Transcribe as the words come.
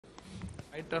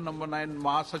Item number 9,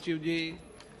 Mahasachiv ji.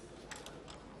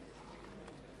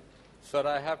 Sir,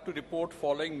 I have to report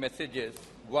following messages.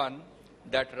 One,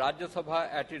 that Rajya Sabha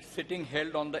at its sitting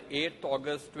held on the 8th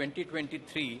August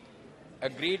 2023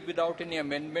 agreed without any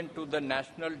amendment to the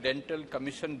National Dental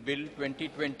Commission Bill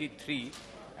 2023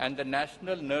 and the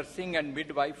National Nursing and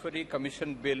Midwifery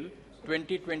Commission Bill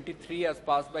 2023 as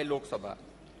passed by Lok Sabha.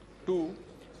 Two,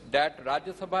 that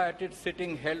Rajya Sabha at its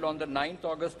sitting held on the 9th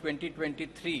August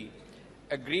 2023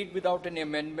 agreed without any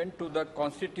amendment to the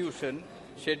Constitution,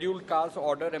 Scheduled Caste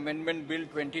Order Amendment Bill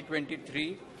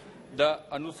 2023, the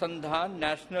Anusandhan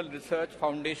National Research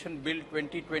Foundation Bill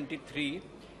 2023,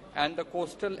 and the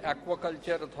Coastal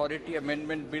Aquaculture Authority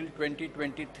Amendment Bill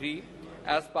 2023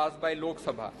 as passed by Lok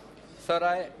Sabha. Sir,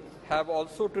 I have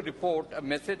also to report a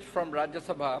message from Rajya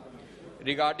Sabha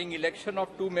regarding election of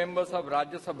two members of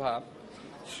Rajya Sabha,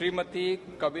 Srimati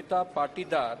Kavita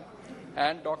Patidar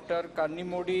and Dr.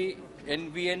 Karnimodi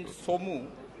NVN Somu,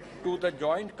 to the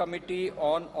Joint Committee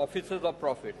on Offices of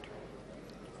Profit.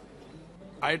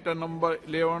 Item number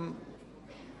 11,